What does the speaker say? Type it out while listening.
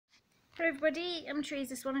Hello everybody, I'm Trees.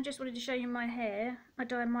 This one I just wanted to show you my hair. I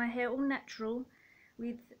dye my hair all natural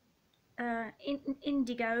with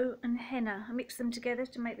indigo and henna. I mix them together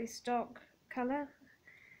to make this dark colour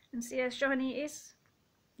and see how shiny it is.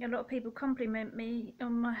 A lot of people compliment me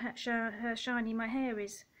on how shiny my hair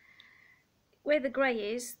is. Where the grey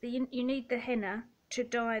is, you need the henna to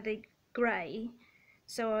dye the grey.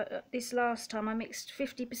 So this last time I mixed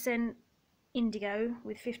 50% indigo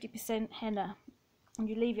with 50% henna, and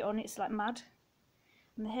you leave it on. It's like mud.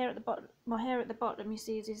 And the hair at the bottom, my hair at the bottom, you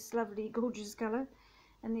see, is this lovely, gorgeous colour,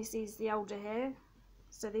 and this is the older hair.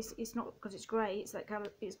 So this is not because it's grey; it's that colour.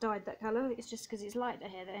 It's dyed that colour. It's just because it's lighter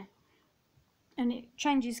hair there, and it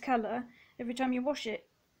changes colour every time you wash it.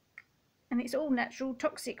 And it's all natural,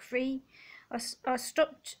 toxic free. I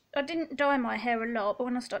stopped. I didn't dye my hair a lot, but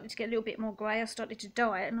when I started to get a little bit more grey, I started to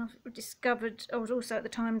dye it, and I discovered I was also at the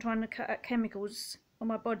time trying to cut out chemicals on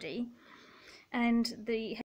my body, and the